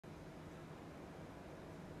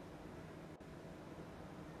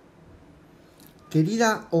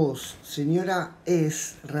Querida Oz, señora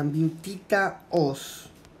Es, Rambeautita Oz,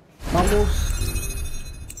 vamos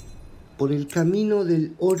por el camino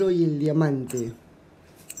del oro y el diamante.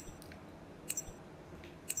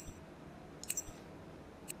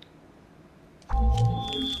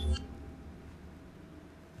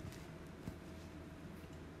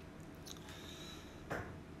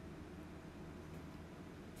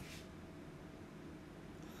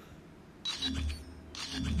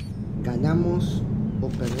 Ganamos o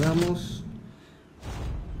perdamos,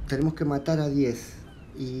 tenemos que matar a 10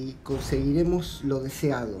 y conseguiremos lo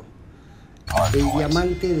deseado, el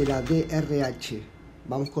diamante de la DRH.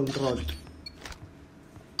 Vamos con Rod.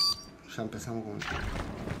 Ya empezamos con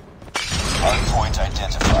Hardpoint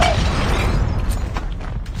identified.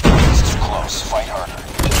 This is close. Fight harder.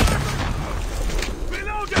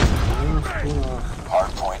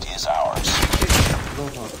 Hardpoint is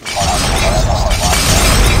ours.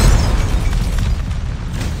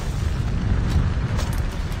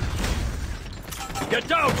 Get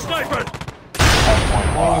down, sniper!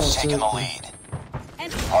 Hardpoint lost, taking the lead.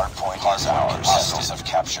 Hardpoint is ours. Hostiles have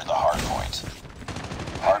captured the hardpoint.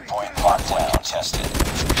 Hardpoint locked down, tested.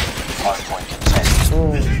 Hardpoint contested.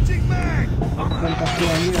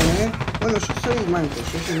 Bueno, yo soy manco,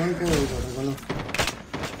 yo soy manco y lo reconozco.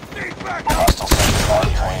 Hostile center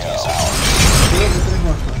hardpoint is ours. Creo que 3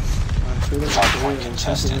 bajas. Hardpoint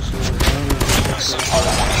contested.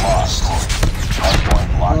 Hardpoint lost. Hardpoint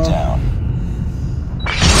locked down.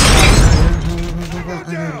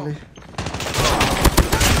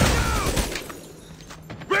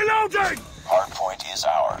 Reloading! Hardpoint is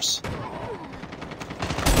ours.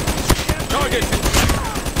 Target!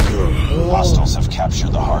 Hostiles have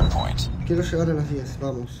captured the hardpoint. Quiero llegar a las 10,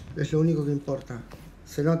 vamos. Es lo único que importa.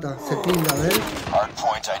 Se nota, se tilda, ¿ves?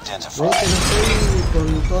 Hardpoint ¿Ves que identified. no estoy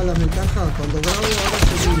con todas las ventajas? Cuando grabo ahora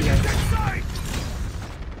se tilda.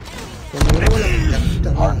 Cuando grabo la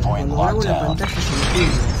puta madre, cuando grabo la pantalla se me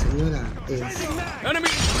tilda, señora. Es. Enemy!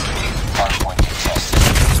 Hardpoint contested.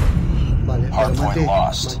 Vale, pero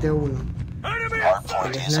maté a uno. Enemy!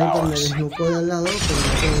 Hardpoint El is sniper me ours. desnucó de al lado, pero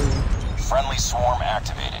maté a uno. Friendly swarm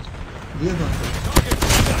activated. 10 bajas.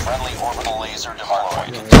 Friendly orbital laser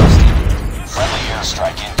deployed. Contested. Friendly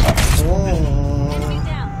airstrike incoming. Oh.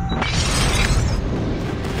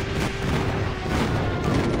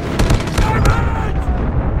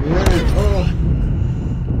 Bien, oh.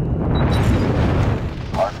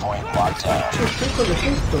 Hardpoint locked down. Yo estoy con lo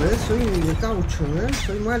justo, soy de caucho,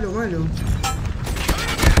 soy malo.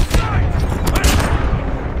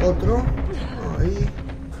 Otro. Ahí.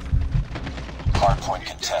 Hardpoint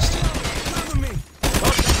contested.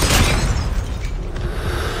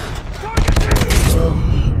 Oh.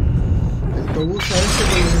 El tobusa ese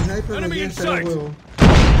con el sniper me tiene hasta el huevo.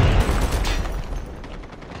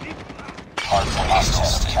 Hardpoint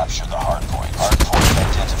hostiles have captured the hardpoint. Hardpoint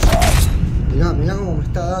identified. Mirá cómo me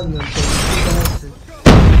está dando el tobusita ese.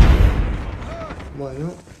 Bueno.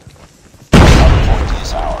 Hardpoint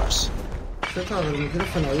is ours. Yo estaba con el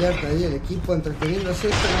micrófono abierto ahí, el equipo entreteniéndose,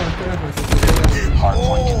 pero no espera para que se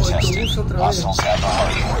Hardpoint el contested. tobusa otra vez. Hostiles have the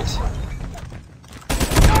hardpoint.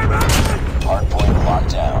 Hardpoint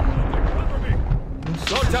locked down.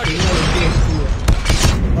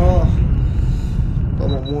 Oh,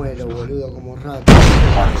 como muero, boludo, como rato.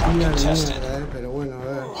 Hardpoint Mira de contested. mierda, pero bueno, a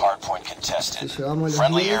ver. Hardpoint contested. Si llegamos a los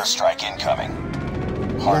Friendly 10, airstrike incoming.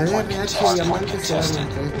 la Hardpoint DRH contested. diamante será Contested.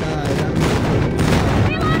 nuestra.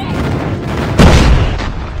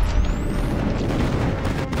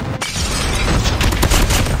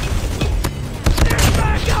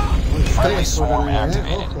 Esta Friendly swarm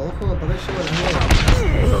activated. Ojo, por ahí llevo las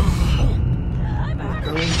 9.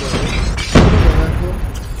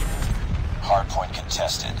 Hardpoint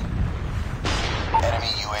contested.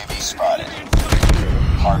 Enemy UAV spotted.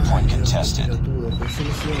 Hardpoint contested. Pelotudo, pensé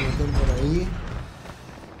que se iba a meter por ahí.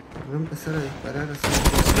 Voy a empezar a disparar así.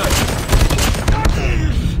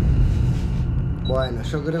 Bueno,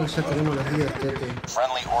 yo creo que ya tenemos los 10, Tete.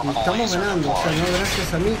 Friendly Y orbital estamos laser ganando, o sea, deployed. no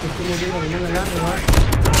gracias a mí que estoy metiendo con una larga.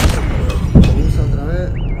 Vamos otra vez.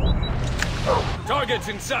 Targets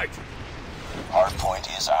in sight! Hardpoint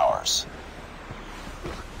is ours.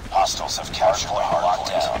 Hostiles have captured the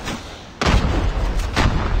hardpoint.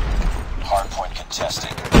 Hardpoint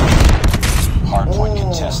contested. Hardpoint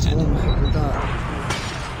contested.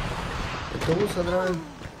 Autobús otra vez.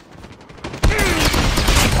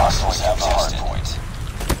 Hostiles have the hardpoint.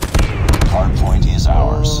 Hardpoint is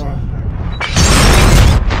ours.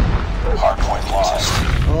 Hardpoint lost.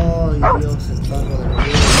 Ay, Dios, el carro de la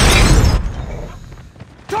vida.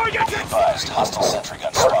 Targets Be in advised, hostile sentry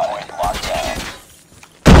gun spotted. Locked down.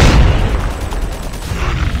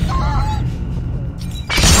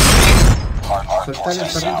 Está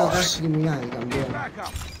el perrito acá, es criminal también.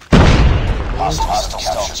 Hostile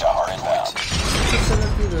stealth chopper inbound.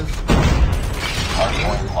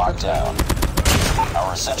 Hardpoint locked down.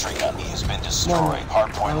 Our sentry gun has been destroyed.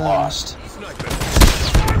 Hardpoint lost.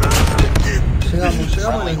 Llegamos a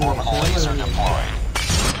Friendly la orbital laser deployed.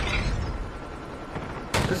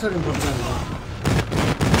 Eso es lo importante.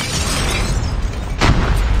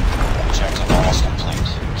 Objective almost complete.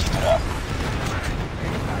 Keep it up.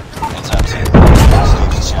 It's empty.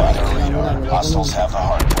 Hostiles shot our radar. Hostiles have the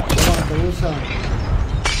hardpoint. Toma, te usa.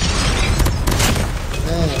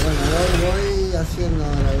 Bueno, voy haciendo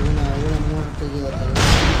alguna muerte que otra.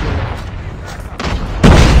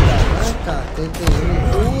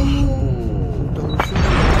 ¿Dónde está?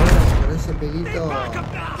 Por ese pelito.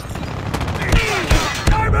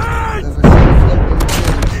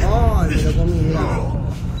 ¡Ay, me lo comí, mirá!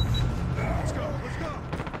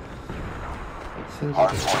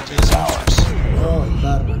 Hardpoint is ours. ¡Oh,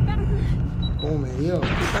 perro! ¿Cómo me dio? ¿Qué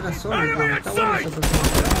cara son? Está bueno ese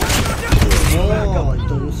personaje. ¡Oh, el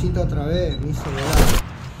torucito otra vez! Me hizo volar.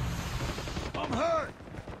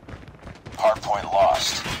 Hardpoint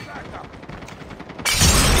lost.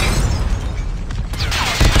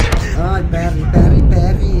 ¡Ay, Perry!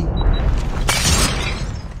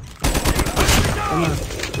 Toma,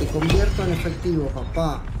 te convierto en efectivo,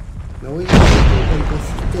 papá. Me voy a ir con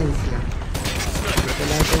consistencia. Con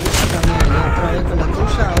la de tu gusta también. Otra vez con la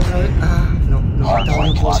tuya, otra vez. Ah, no,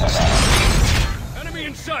 Hardpoint no puedo. contested. Enemy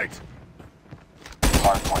in sight.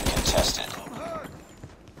 Hardpoint contested.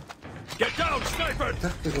 Get down, sniper.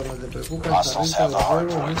 ¿Sabes que cuando te preocupa el carrito de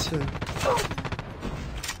huevo, ese?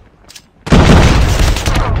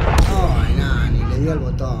 Ay, no, ni le di al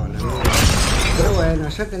botón, amigo. Pero bueno,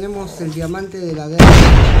 ya tenemos el diamante de la guerra.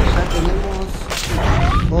 Ya tenemos...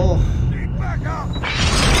 ¡Oh!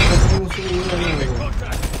 Ya tenemos un video nuevo.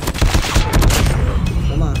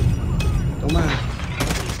 Toma.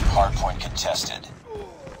 Hardpoint contested.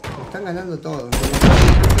 Me están ganando todos.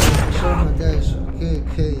 Yo los maté a ellos.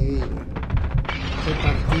 Qué divino. Qué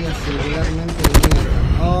partida singularmente de mierda.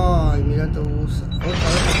 Ay, mirá tu busa. Otra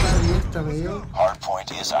vez acá y esta me dio.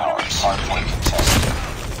 Hardpoint is ours. Hardpoint contested.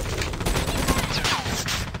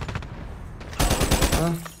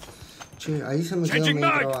 Ah, che, ahí se me quedó Changing medio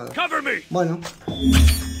mag. trabado. Cover me. Bueno.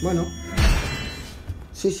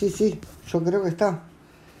 Sí. Yo creo que está.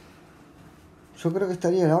 Yo creo que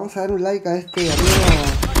estaría. Le vamos a dar un like a este amigo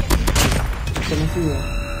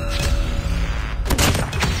conocido.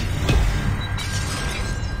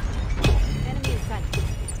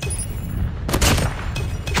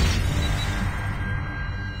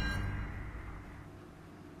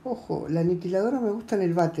 Ojo, la aniquiladora me gusta en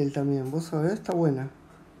el battle también. Vos sabés, está buena.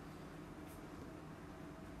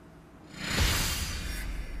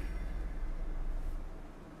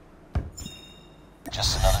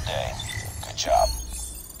 Just another day. Good job.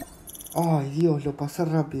 Ay, Dios, lo pasé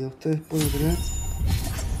rápido. ¿Ustedes pueden creer?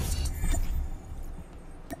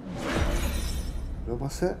 Lo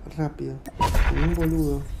pasé rápido. Como un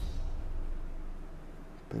boludo.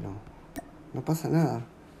 Pero no pasa nada.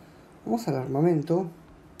 Vamos al armamento.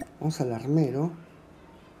 Vamos al armero.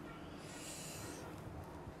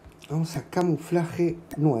 Vamos a camuflaje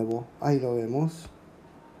nuevo. Ahí lo vemos.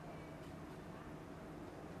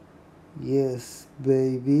 Yes,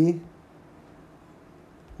 baby.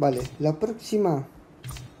 Vale, la próxima.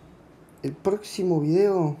 El próximo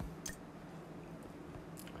video.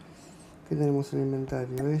 ¿Qué tenemos en el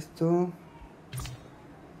inventario? Esto.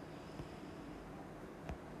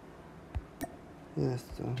 Y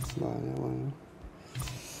esto. Vale, bueno.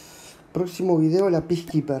 Próximo video, la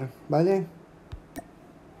Peacekeeper, ¿vale?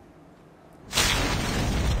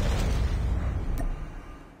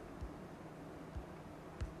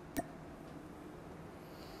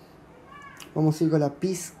 Vamos a ir con la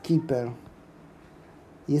Peacekeeper.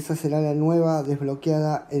 Y esa será la nueva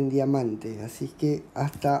desbloqueada en diamante. Así que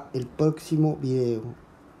hasta el próximo video.